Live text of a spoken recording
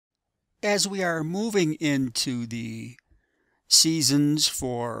As we are moving into the seasons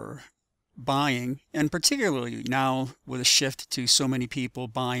for buying, and particularly now with a shift to so many people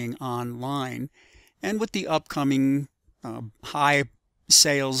buying online, and with the upcoming high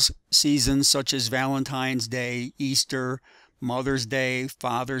sales seasons such as Valentine's Day, Easter, Mother's Day,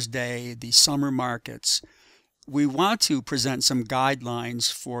 Father's Day, the summer markets, we want to present some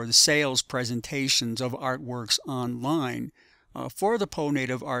guidelines for the sales presentations of artworks online for the Poeh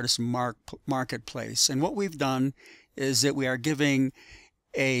Native Artist Marketplace. And what we've done is that we are giving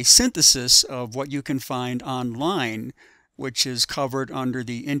a synthesis of what you can find online, which is covered under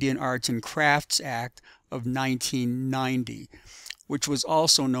the Indian Arts and Crafts Act of 1990, which was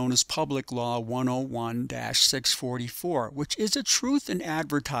also known as Public Law 101-644, which is a truth in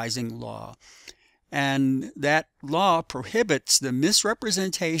advertising law. And that law prohibits the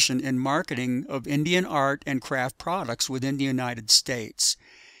misrepresentation in marketing of Indian art and craft products within the United States.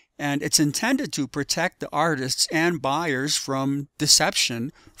 And it's intended to protect the artists and buyers from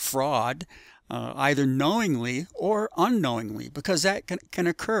deception, fraud, either knowingly or unknowingly, because that can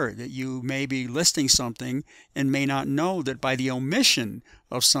occur, that you may be listing something and may not know that by the omission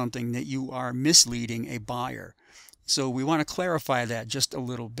of something that you are misleading a buyer. So we want to clarify that just a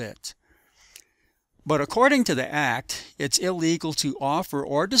little bit. But according to the Act, it's illegal to offer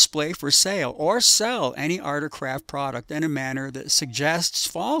or display for sale or sell any art or craft product in a manner that suggests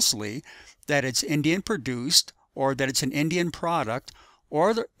falsely that it's Indian produced, or that it's an Indian product,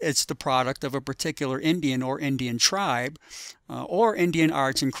 or it's the product of a particular Indian or Indian tribe, or Indian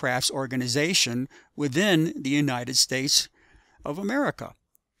arts and crafts organization within the United States of America.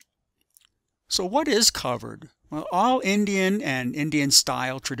 So what is covered? Well, all Indian and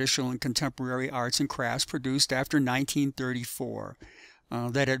Indian-style traditional and contemporary arts and crafts produced after 1934,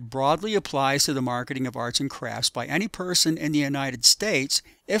 that it broadly applies to the marketing of arts and crafts by any person in the United States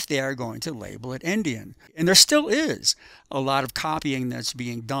if they are going to label it Indian. And there still is a lot of copying that's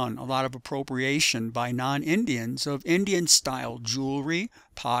being done, a lot of appropriation by non-Indians of Indian-style jewelry,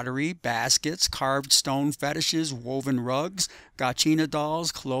 pottery, baskets, carved stone fetishes, woven rugs, gachina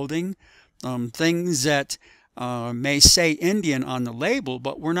dolls, clothing, things that may say Indian on the label,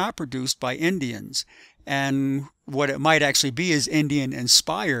 but were not produced by Indians. And what it might actually be is Indian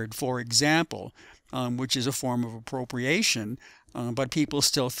inspired, for example, which is a form of appropriation, but people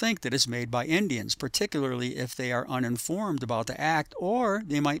still think that it's made by Indians, particularly if they are uninformed about the act, or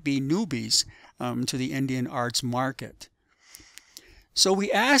they might be newbies to the Indian arts market. So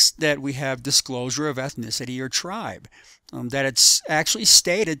we ask that we have disclosure of ethnicity or tribe, that it's actually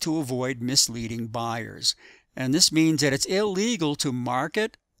stated to avoid misleading buyers. And this means that it's illegal to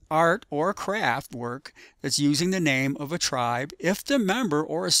market art or craft work that's using the name of a tribe if the member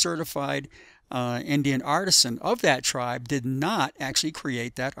or a certified Indian artisan of that tribe did not actually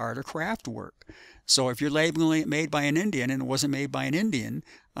create that art or craft work. So if you're labeling it made by an Indian and it wasn't made by an Indian,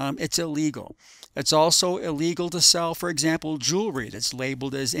 it's illegal. It's also illegal to sell, for example, jewelry that's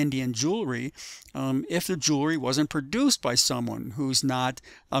labeled as Indian jewelry if the jewelry wasn't produced by someone who's not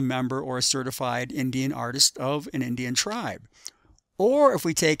a member or a certified Indian artist of an Indian tribe. Or if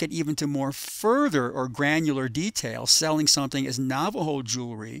we take it even to more further or granular detail, selling something as Navajo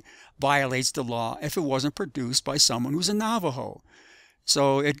jewelry violates the law if it wasn't produced by someone who's a Navajo.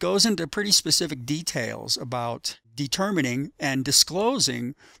 So it goes into pretty specific details about determining and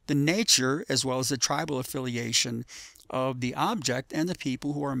disclosing the nature as well as the tribal affiliation of the object and the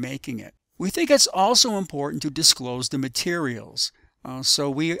people who are making it. We think it's also important to disclose the materials. So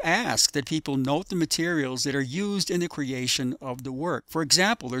we ask that people note the materials that are used in the creation of the work. For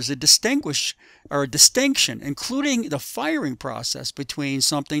example, there's a distinction, including the firing process, between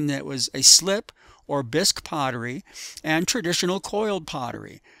something that was a slip or bisque pottery and traditional coiled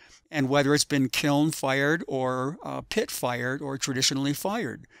pottery, and whether it's been kiln fired or pit fired or traditionally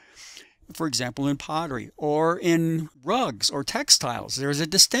fired. For example, in pottery or in rugs or textiles, there's a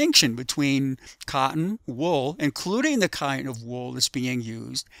distinction between cotton, wool, including the kind of wool that's being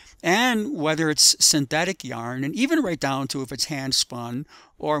used, and whether it's synthetic yarn, and even right down to if it's hand spun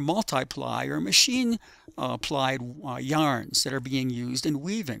or multiply or machine plied yarns that are being used in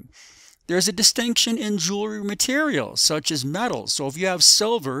weaving. There's a distinction in jewelry materials such as metals. So if you have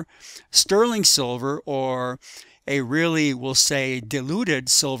silver, sterling silver, or a really, we'll say, diluted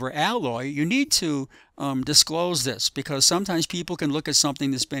silver alloy, you need to disclose this, because sometimes people can look at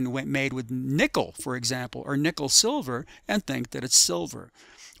something that's been made with nickel, for example, or nickel silver, and think that it's silver.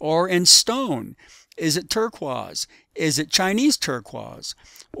 Or in stone, is it turquoise? Is it Chinese turquoise?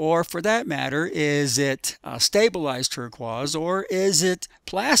 Or for that matter, is it stabilized turquoise? Or is it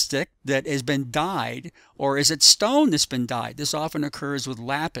plastic that has been dyed? Or is it stone that's been dyed? This often occurs with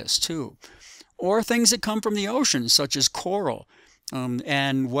lapis too. Or things that come from the ocean, such as coral,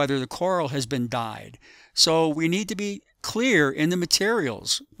 and whether the coral has been dyed. So we need to be clear in the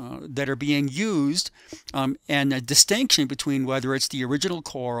materials that are being used, and a distinction between whether it's the original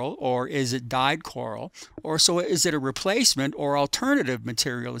coral or is it dyed coral, or so is it a replacement or alternative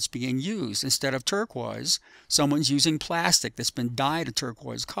material that's being used. Instead of turquoise, someone's using plastic that's been dyed a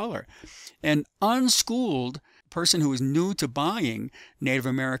turquoise color. An unschooled person who is new to buying Native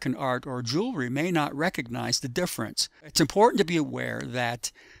American art or jewelry may not recognize the difference. It's important to be aware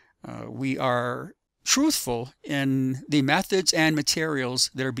that we are truthful in the methods and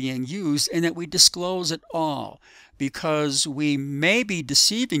materials that are being used, and that we disclose it all, because we may be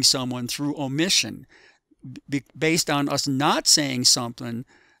deceiving someone through omission based on us not saying something.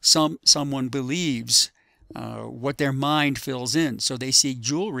 Someone believes what their mind fills in. So they see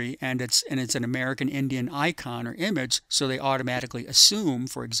jewelry and it's an American Indian icon or image, so they automatically assume,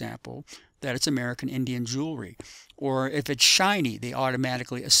 for example, that it's American Indian jewelry. Or if it's shiny, they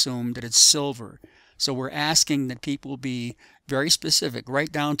automatically assume that it's silver. So we're asking that people be very specific,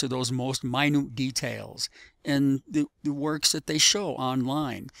 right down to those most minute details in the works that they show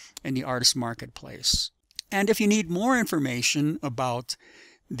online in the artist marketplace. And if you need more information about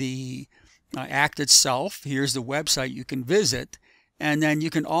the act itself, here's the website you can visit. And then you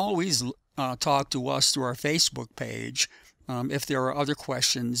can always talk to us through our Facebook page if there are other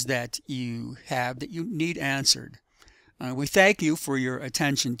questions that you have that you need answered. We thank you for your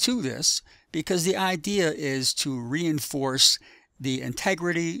attention to this, because the idea is to reinforce the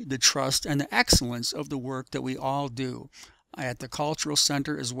integrity, the trust, and the excellence of the work that we all do at the Cultural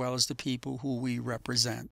Center, as well as the people who we represent.